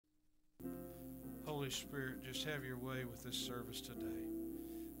Holy Spirit, just have your way with this service today.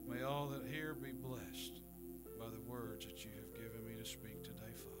 May all that hear be blessed by the words that you have given me to speak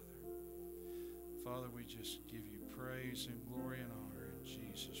today, Father. Father, we just give you praise and glory and honor in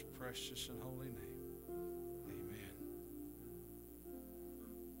Jesus' precious and holy name. Amen.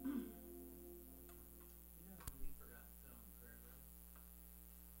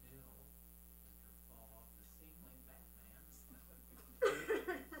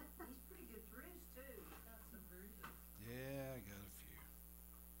 Yeah, I got a few.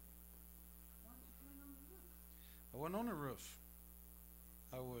 I went on the roof.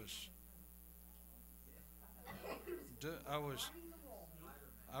 I was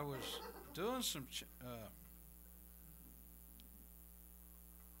doing some.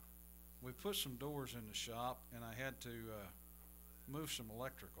 We put some doors in the shop, and I had to move some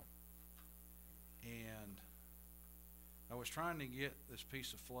electrical. And I was trying to get this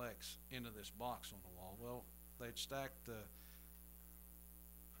piece of flex into this box on the wall. Well, they'd stacked the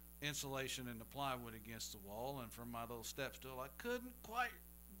insulation and the plywood against the wall, and from my little step stool, I couldn't quite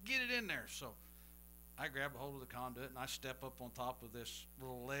get it in there. So I grab a hold of the conduit and I step up on top of this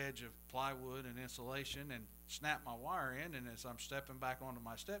little ledge of plywood and insulation and snap my wire in, and as I'm stepping back onto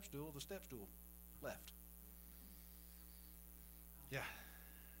my step stool, the step stool left. Yeah.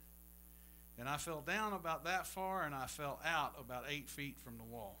 And I fell down about that far, and I fell out about 8 feet from the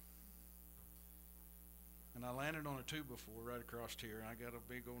wall. And I landed on a 2x4 right across here, and I got a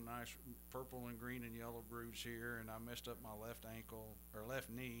big old nice purple and green and yellow bruise here, and I messed up my left ankle, or left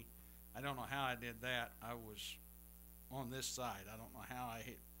knee. I don't know how I did that. I was on this side. I don't know how I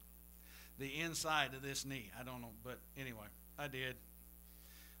hit the inside of this knee. I don't know, but anyway, I did.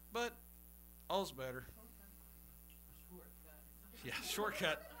 But all's better. Yeah,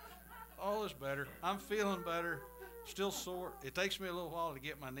 shortcut. All is better. I'm feeling better. Still sore. It takes me a little while to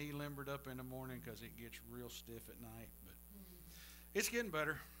get my knee limbered up in the morning because it gets real stiff at night, but it's getting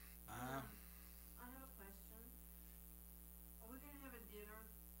better. I have a question. Are we going to have a dinner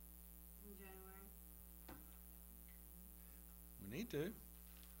in January? We need to.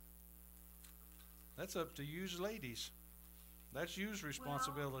 That's up to you ladies. That's you's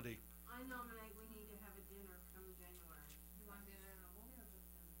responsibility. Well, I nominate we need to have a dinner come January. You want dinner in the morning or just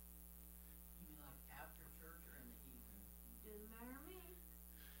dinner? You mean like after church or in the evening? Doesn't matter to me.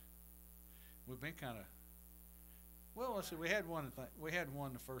 We've been kind of, well, let's see, we had one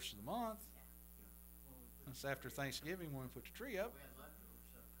the first of the month. That's after Thanksgiving when we put the tree up. We had leftover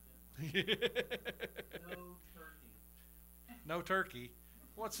supper, didn't we? No turkey. No turkey.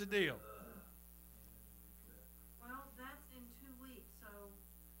 What's the deal? Well, that's in 2 weeks, so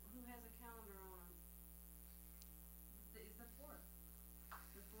who has a calendar on? It's the 4th.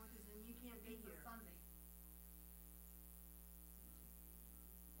 The 4th is, and you can't be It's a here. Sunday.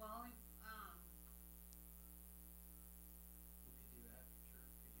 Well, if, We could do after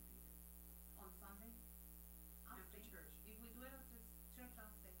church. Could you be here? on Sunday? After church. If we do it after church, I'll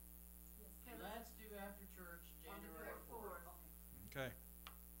stay. Yes. Let's do after church, On the January 4th. 4th. Okay.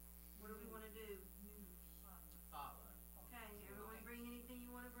 What do we want to do? Potluck. Okay, everyone bring anything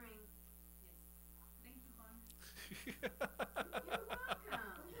you want to bring. Yes. Thank you, Mom. You're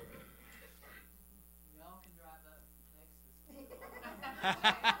welcome. Y'all can drive up from Texas.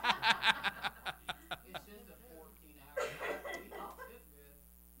 It's just a 14-hour drive. We all cook good.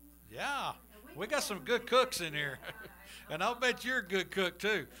 Yeah, we got some good cooks in here. And I'll bet you're a good cook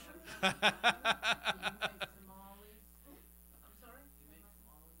too. Do you make tamales? I'm sorry? Do you make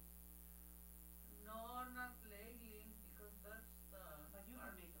tamales? No, not lately, because that's the. But you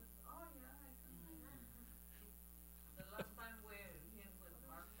can make them. Oh, yeah, I can make that. The last time we were here with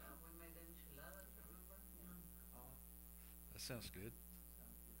Martha, we made enchiladas, remember? Oh, That sounds good.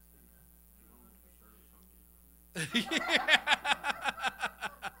 sounds good too.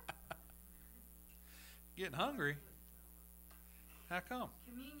 Getting hungry. How come?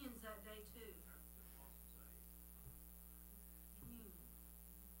 Communion's that day too. Communion.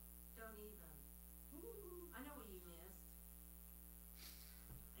 Don't even. I know what you missed.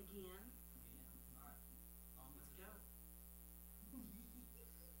 Again. Yeah, all right. Let's go.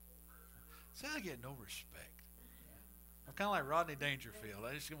 See, I get no respect. I'm kind of like Rodney Dangerfield.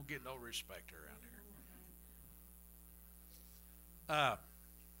 I just don't get no respect around here.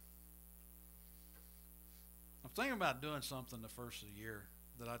 I'm thinking about doing something the first of the year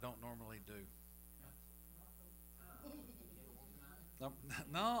that I don't normally do.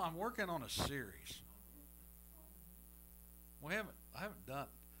 No, I'm working on a series. I haven't done.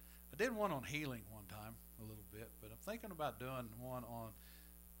 I did one on healing one time, a little bit, but I'm thinking about doing one on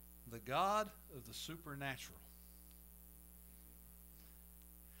the God of the supernatural.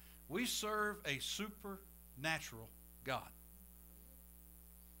 We serve a supernatural God.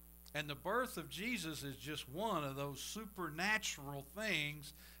 And the birth of Jesus is just one of those supernatural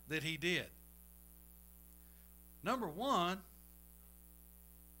things that he did. Number one,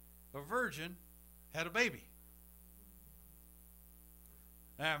 a virgin had a baby.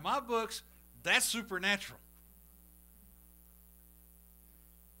 Now, in my books, that's supernatural.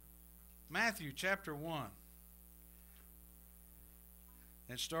 Matthew chapter 1.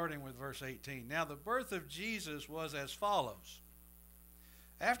 And starting with verse 18. Now the birth of Jesus was as follows.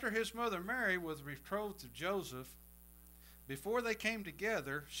 After his mother Mary was betrothed to Joseph, before they came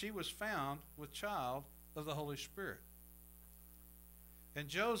together, she was found with child of the Holy Spirit. And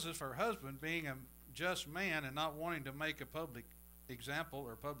Joseph, her husband, being a just man and not wanting to make a public example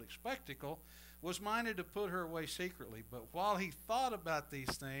or public spectacle, was minded to put her away secretly. But while he thought about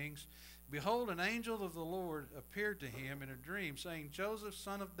these things, behold, an angel of the Lord appeared to him in a dream, saying, Joseph,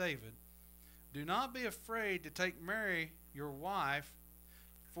 son of David, do not be afraid to take Mary, your wife,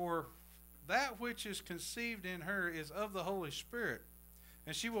 for that which is conceived in her is of the Holy Spirit.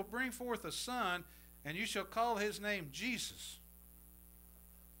 And she will bring forth a son, and you shall call his name Jesus.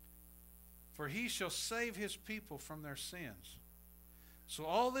 For he shall save his people from their sins. So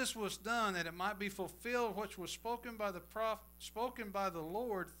all this was done that it might be fulfilled which was spoken by the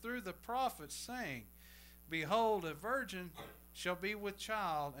Lord through the prophets, saying, Behold, a virgin shall be with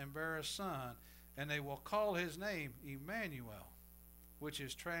child and bear a son, and they will call his name Emmanuel, which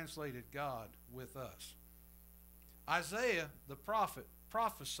is translated God with us. Isaiah the prophet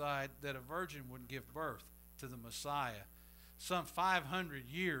prophesied that a virgin would give birth to the Messiah some 500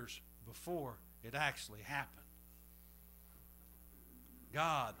 years before it actually happened.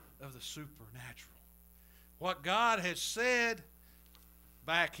 God of the supernatural. What God has said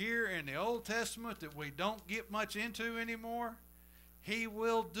back here in the Old Testament that we don't get much into anymore, he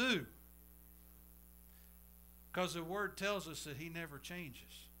will do. Because the Word tells us that he never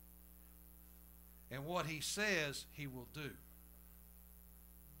changes. And what he says, he will do.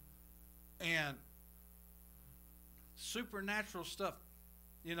 And supernatural stuff,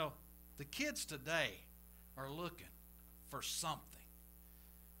 you know, the kids today are looking for something.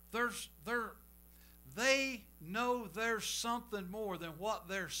 They know there's something more than what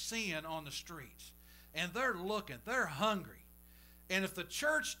they're seeing on the streets. And they're looking. They're hungry. And if the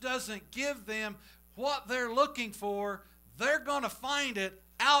church doesn't give them what they're looking for, they're going to find it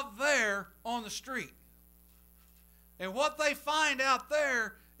out there on the street. And what they find out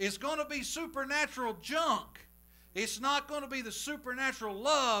there is going to be supernatural junk. It's not going to be the supernatural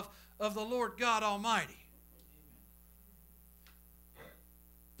love of the Lord God Almighty.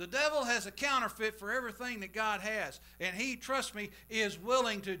 The devil has a counterfeit for everything that God has. And he, trust me, is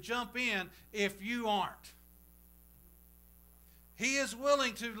willing to jump in if you aren't. He is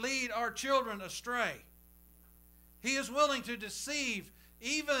willing to lead our children astray. He is willing to deceive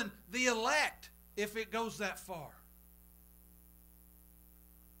even the elect if it goes that far.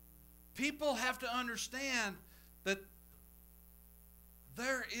 People have to understand that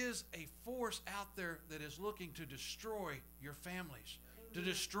there is a force out there that is looking to destroy your families, to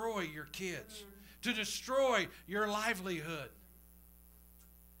destroy your kids, to destroy your livelihood.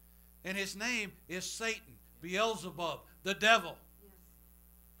 And his name is Satan, Beelzebub, the devil.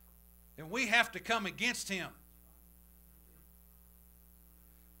 And we have to come against him.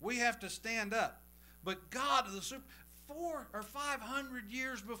 We have to stand up. But God, 400 or 500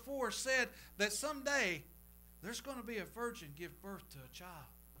 years before, said that someday there's going to be a virgin give birth to a child.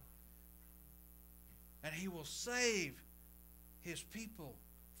 And he will save his people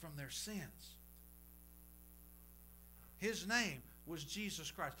from their sins. His name was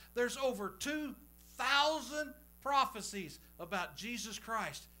Jesus Christ. There's over 2,000 prophecies about Jesus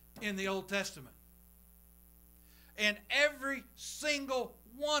Christ in the Old Testament. And every single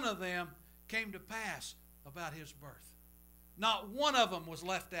one of them came to pass about his birth. Not one of them was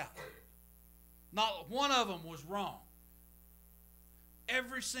left out. Not one of them was wrong.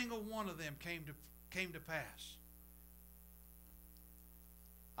 Every single one of them came to pass.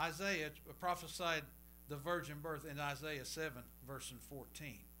 Isaiah prophesied the virgin birth in Isaiah 7, verse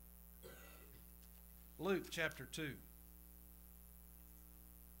 14. Luke chapter 2.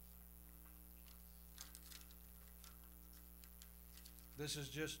 This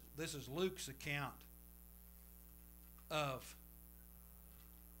is Luke's account of,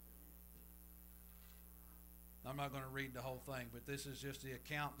 I'm not going to read the whole thing, but this is just the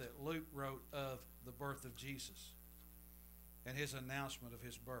account that Luke wrote of the birth of Jesus and his announcement of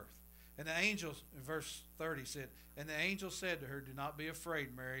his birth. And the angel, in verse 30 said, and the angel said to her, do not be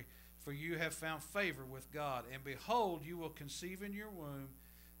afraid, Mary, for you have found favor with God. And behold, you will conceive in your womb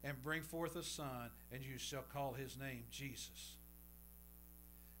and bring forth a son, and you shall call his name Jesus.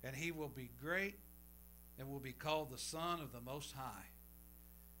 And he will be great and will be called the Son of the Most High.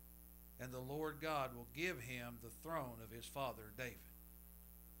 And the Lord God will give him the throne of his father David.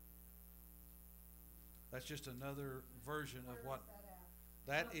 That's just another version of what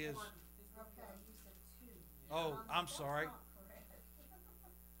that is. Okay, you said 2. Oh, I'm sorry. That's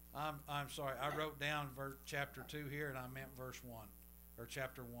not correct. I'm sorry. I wrote down chapter 2 here, and I meant verse 1, or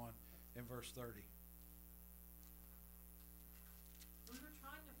chapter 1 and verse 30. We were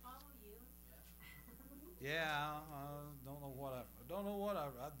trying to follow you. Yeah, I don't know what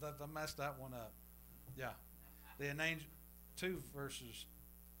I messed that one up. Yeah, the names 2 verses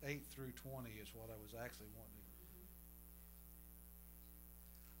 8 through 20 is what I was actually wanting.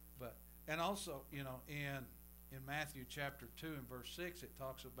 But and also, you know, in Matthew chapter 2 and verse 6, it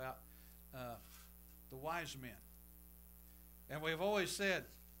talks about the wise men, and we've always said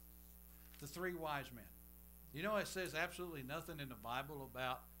the 3 wise men. You know, it says absolutely nothing in the Bible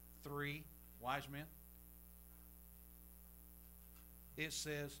about 3 wise men. It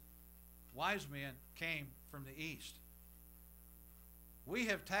says wise men came from the east. We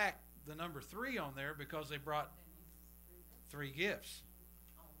have tacked the number 3 on there because they brought 3 gifts: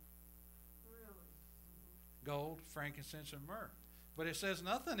 Really? gold, frankincense, and myrrh. But it says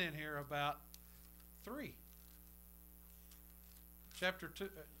nothing in here about 3. Chapter 2,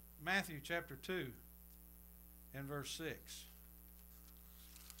 Matthew chapter 2 and verse 6.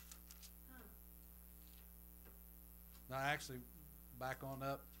 Huh. Now actually back on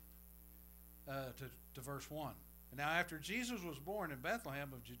up to verse 1. And now after Jesus was born in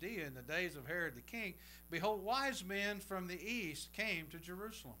Bethlehem of Judea in the days of Herod the king, behold, wise men from the east came to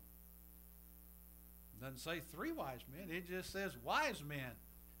Jerusalem. It doesn't say 3 wise men. It just says wise men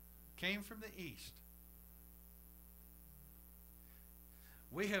came from the east.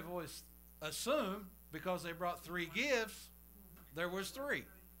 We have always assumed because they brought 3 gifts, there was 3.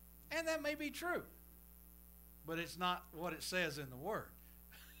 And that may be true. But it's not what it says in the Word.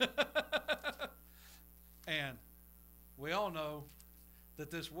 And we all know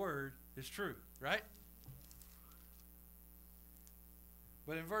that this Word is true, right?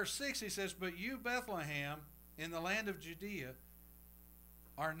 But in verse 6 he says, but you, Bethlehem, in the land of Judea,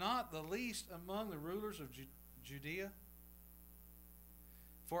 are not the least among the rulers of Judea.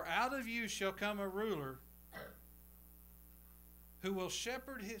 For out of you shall come a ruler who will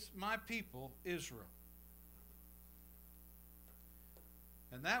shepherd my people Israel.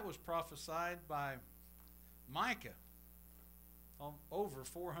 And that was prophesied by Micah over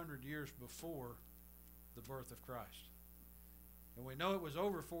 400 years before the birth of Christ. And we know it was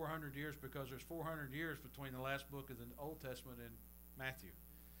over 400 years because there's 400 years between the last book of the Old Testament and Matthew.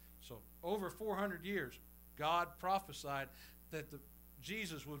 So over 400 years, God prophesied that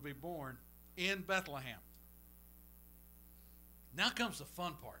Jesus would be born in Bethlehem. Now comes the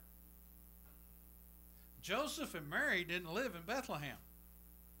fun part. Joseph and Mary didn't live in Bethlehem.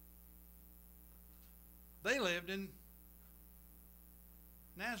 They lived in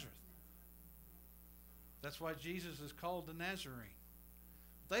Nazareth. That's why Jesus is called the Nazarene.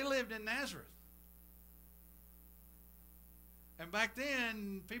 They lived in Nazareth. And back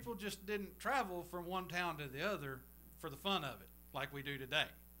then, people just didn't travel from one town to the other for the fun of it, like we do today.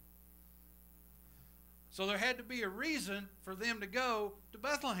 So there had to be a reason for them to go to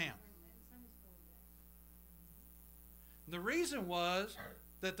Bethlehem. The reason was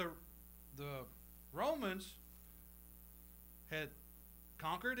that the Romans had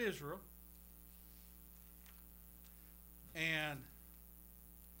conquered Israel, and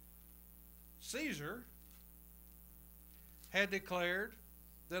Caesar had declared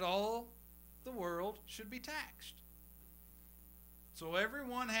that all the world should be taxed. So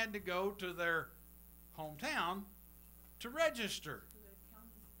everyone had to go to their hometown to register.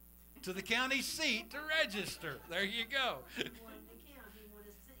 To the county seat to register. There you go. He wanted to count. He wanted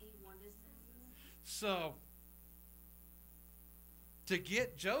to see. So, to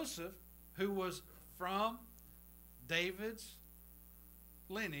get Joseph, who was from David's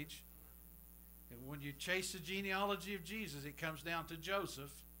lineage, and when you chase the genealogy of Jesus, it comes down to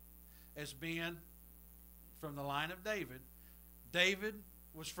Joseph as being from the line of David. David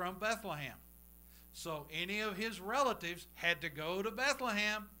was from Bethlehem. So any of his relatives had to go to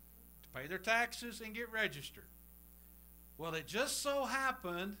Bethlehem to pay their taxes and get registered. Well, it just so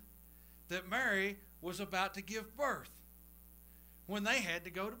happened that Mary was about to give birth when they had to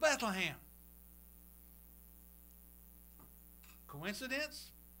go to Bethlehem.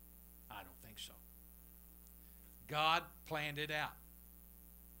 Coincidence? I don't think so. God planned it out.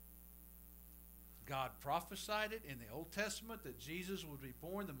 God prophesied it in the Old Testament that Jesus would be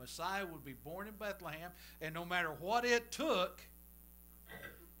born, the Messiah would be born in Bethlehem, and no matter what it took,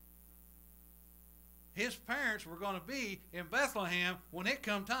 his parents were going to be in Bethlehem when it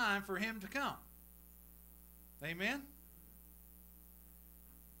come time for him to come. Amen?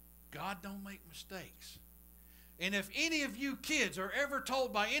 God don't make mistakes. And if any of you kids are ever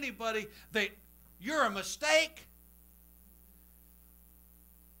told by anybody that you're a mistake,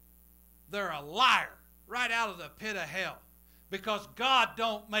 they're a liar right out of the pit of hell, because God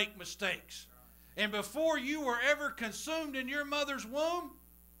don't make mistakes. And before you were ever consumed in your mother's womb,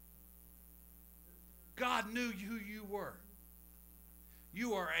 God knew who you were.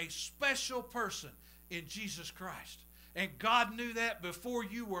 You are a special person in Jesus Christ. And God knew that before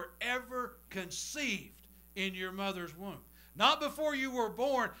you were ever conceived in your mother's womb. Not before you were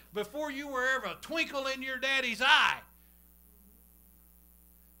born, before you were ever a twinkle in your daddy's eye.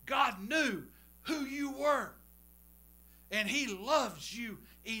 God knew who you were. And he loves you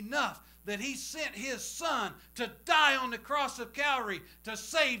enough that he sent his son to die on the cross of Calvary to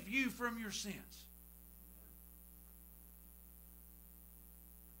save you from your sins.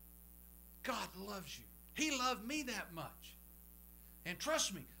 God loves you. He loved me that much. And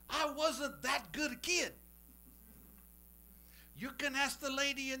trust me, I wasn't that good a kid. You can ask the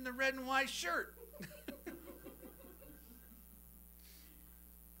lady in the red and white shirt.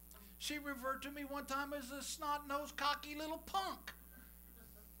 She referred to me one time as a snot-nosed, cocky little punk.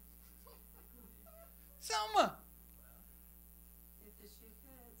 Selma. If the shoe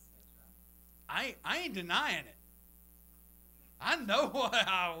fits. I ain't denying it. I know what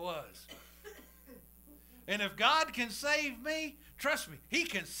I was. And if God can save me, trust me, he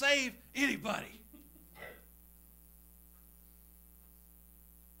can save anybody.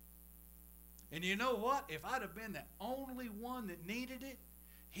 And you know what? If I'd have been the only one that needed it,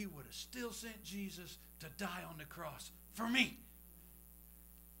 he would have still sent Jesus to die on the cross for me.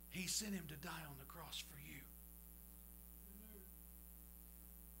 He sent him to die on the cross for you.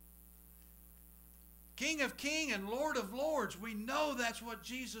 King of kings and Lord of lords. We know that's what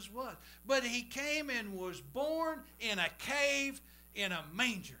Jesus was. But he came and was born in a cave in a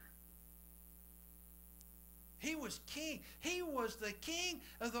manger. He was king. He was the king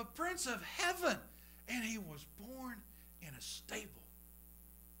of the Prince of Heaven. And he was born in a stable.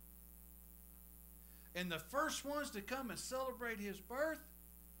 And the first ones to come and celebrate his birth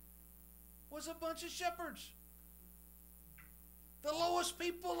was a bunch of shepherds. The lowest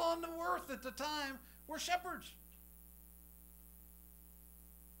people on the earth at the time were shepherds.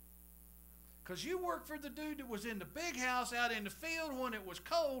 Because you worked for the dude that was in the big house out in the field when it was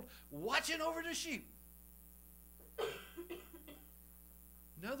cold, watching over the sheep.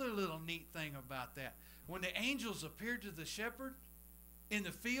 Another little neat thing about that. When the angels appeared to the shepherd in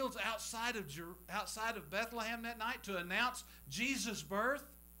the fields outside of Bethlehem that night to announce Jesus' birth,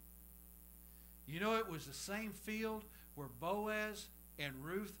 you know it was the same field where Boaz and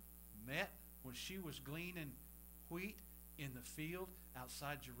Ruth met when she was gleaning wheat in the field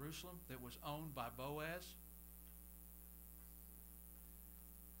outside Jerusalem that was owned by Boaz.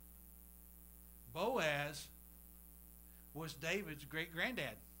 Boaz was David's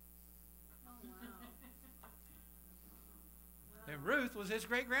great-granddad. Oh, wow. And Ruth was his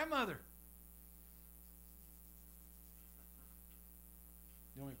great-grandmother.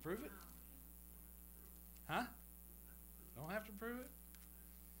 You want me to prove it? Huh? Don't have to prove it?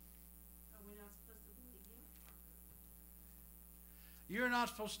 Are we not supposed to believe you? You're not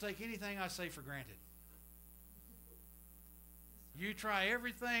supposed to take anything I say for granted. You try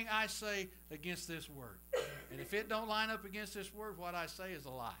everything I say against this word. And if it don't line up against this word, what I say is a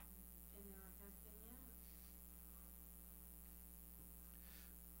lie. And there has been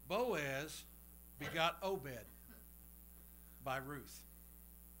yet. Boaz begot Obed by Ruth.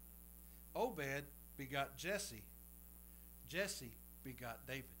 Obed begot Jesse. Jesse begot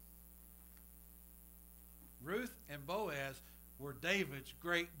David. Ruth and Boaz were David's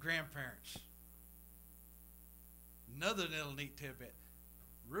great-grandparents. Another little neat tidbit.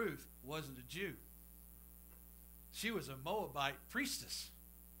 Ruth wasn't a Jew. She was a Moabite priestess.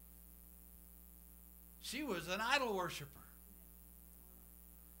 She was an idol worshiper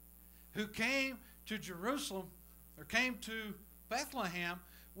who came to Jerusalem, or came to Bethlehem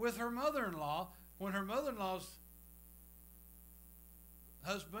with her mother-in-law when her mother-in-law's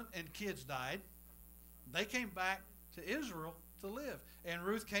husband and kids died. They came back to Israel to live, and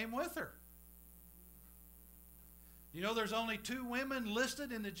Ruth came with her. You know there's only 2 women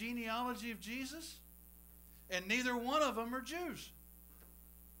listed in the genealogy of Jesus, and neither one of them are Jews.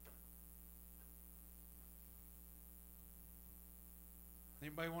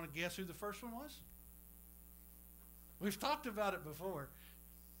 Anybody want to guess who the first one was? We've talked about it before.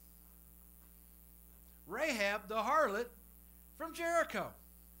 Rahab the harlot from Jericho.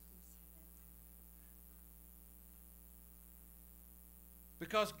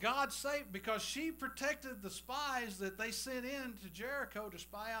 Because God saved, because she protected the spies that they sent in to Jericho to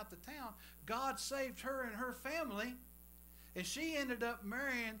spy out the town, God saved her and her family, and she ended up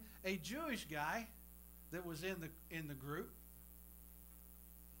marrying a Jewish guy that was in the group,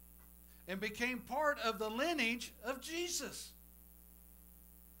 and became part of the lineage of Jesus.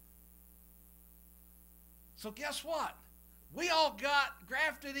 So guess what? We all got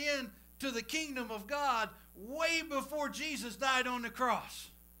grafted in to the kingdom of God way before Jesus died on the cross.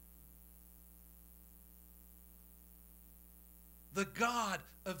 The God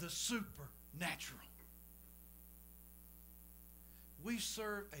of the supernatural. We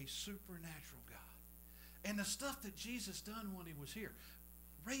serve a supernatural God. And the stuff that Jesus done when he was here,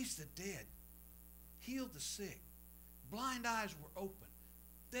 raised the dead, healed the sick, blind eyes were open,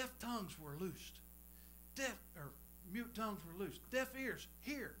 deaf tongues were loosed, mute tongues were loosed, deaf ears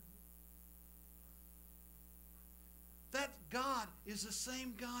hear. That God is the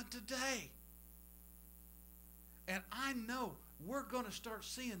same God today. And I know we're going to start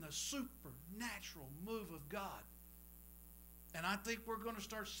seeing the supernatural move of God. And I think we're going to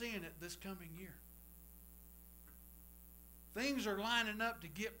start seeing it this coming year. Things are lining up to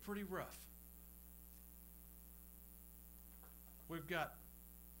get pretty rough. We've got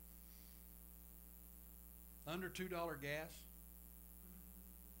under $2 gas,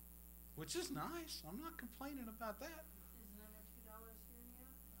 which is nice. I'm not complaining about that. Is it under $2 here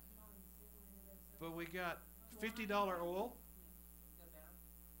yet? But we got $50 oil.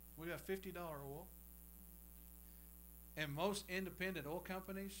 We got $50 oil. And most independent oil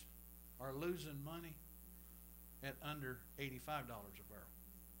companies are losing money at under $85 a barrel.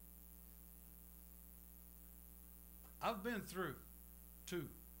 I've been through 2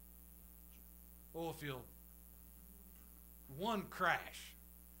 oil field. One crash.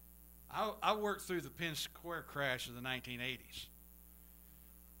 I worked through the Penn Square crash of the 1980s.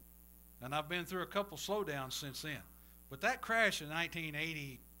 And I've been through a couple slowdowns since then. But that crash in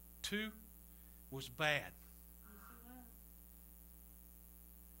 1982 was bad.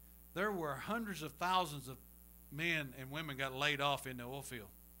 There were hundreds of thousands of men and women got laid off in the oil field.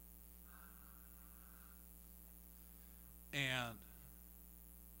 And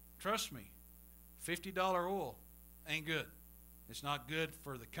trust me, $50 oil ain't good. It's not good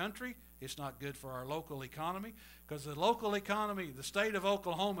for the country. It's not good for our local economy, because the local economy, the state of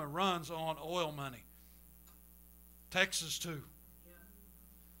Oklahoma, runs on oil money. Texas too.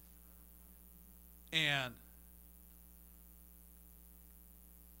 And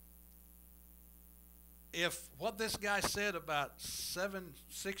if what this guy said about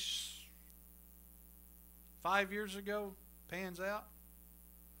 5 years ago pans out,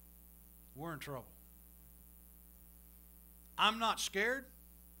 we're in trouble. I'm not scared,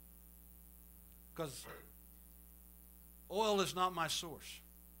 because oil is not my source.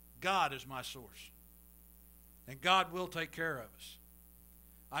 God is my source. And God will take care of us.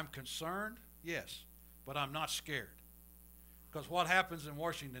 I'm concerned, yes, but I'm not scared. Because what happens in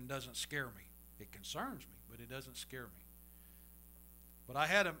Washington doesn't scare me. It concerns me, but it doesn't scare me. But I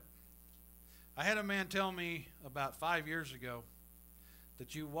had a man tell me about 5 years ago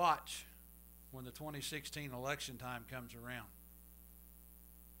that you watch when the 2016 election time comes around.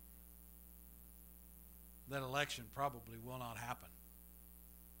 That election probably will not happen.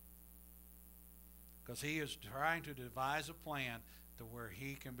 Because he is trying to devise a plan to where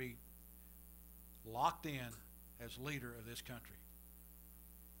he can be locked in as leader of this country.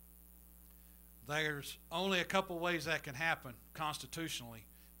 There's only a couple ways that can happen constitutionally,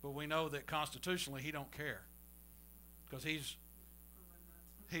 but we know that constitutionally he don't care, because he's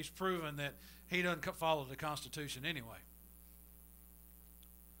proven that he doesn't follow the Constitution anyway.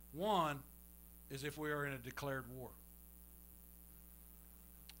 One is if we are in a declared war.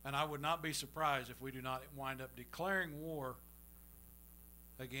 And I would not be surprised if we do not wind up declaring war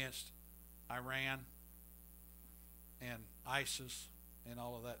against Iran and ISIS and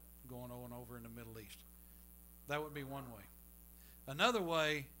all of that going on over in the Middle East. That would be one way. Another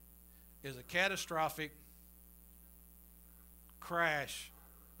way is a catastrophic crash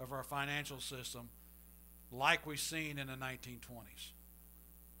of our financial system like we've seen in the 1920s.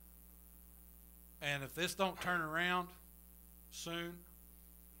 And if this don't turn around soon,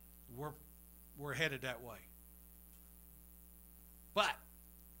 we're headed that way. But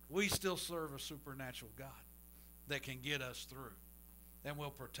we still serve a supernatural God that can get us through and will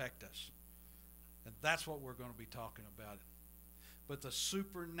protect us. And that's what we're going to be talking about. But the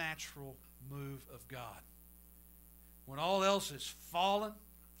supernatural move of God. when all else is fallen,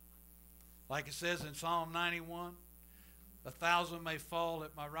 like it says in Psalm 91, 1,000 may fall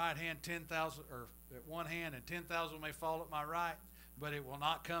at my right hand, 10,000, or at one hand, and 10,000 may fall at my right, but it will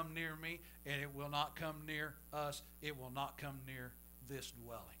not come near me, and it will not come near us. It will not come near this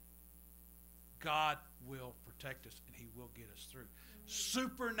dwelling. God will protect us, and He will get us through.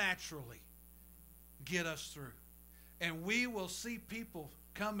 Supernaturally get us through. And we will see people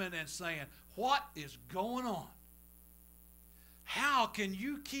coming and saying, what is going on? How can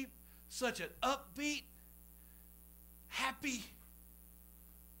you keep such an upbeat, happy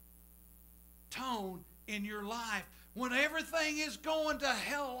tone in your life when everything is going to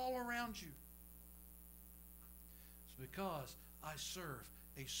hell all around you? It's because I serve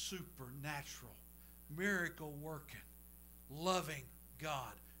a supernatural, miracle-working, loving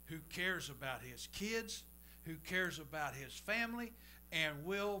God who cares about His kids, who cares about His family, and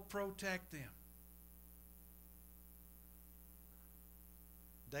will protect them.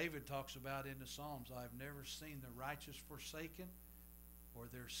 David talks about in the Psalms, I've never seen the righteous forsaken or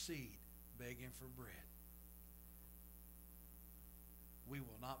their seed begging for bread. We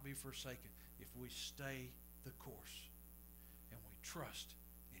will not be forsaken if we stay the course and we trust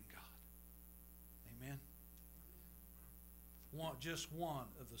in God. Amen. Just one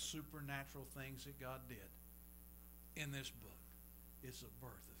of the supernatural things that God did in this book is the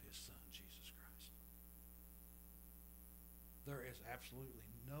birth of His Son, Jesus Christ. There is absolutely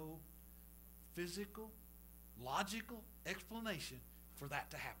no physical, logical explanation for that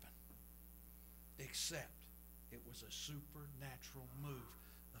to happen, except it was a supernatural move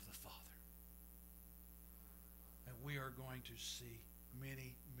of the Father. And we are going to see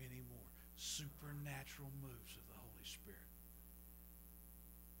many, many more supernatural moves of the Holy Spirit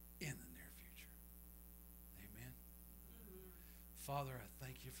in the near future. Amen. Father, I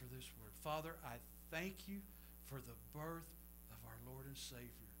thank you for this word. Father, I thank you for the birth of our Lord and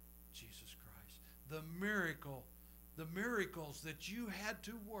Savior, Jesus Christ. The miracles that you had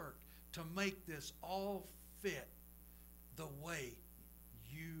to work to make this all fit the way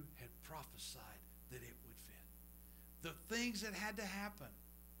you had prophesied that it would fit. The things that had to happen.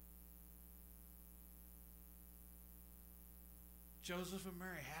 Joseph and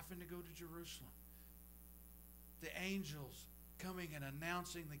Mary having to go to Jerusalem. The angels coming and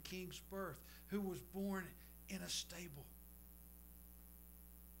announcing the king's birth, who was born in a stable.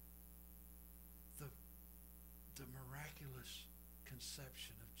 The miraculous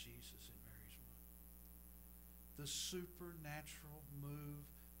conception of Jesus in Mary's womb. The supernatural move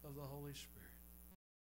of the Holy Spirit.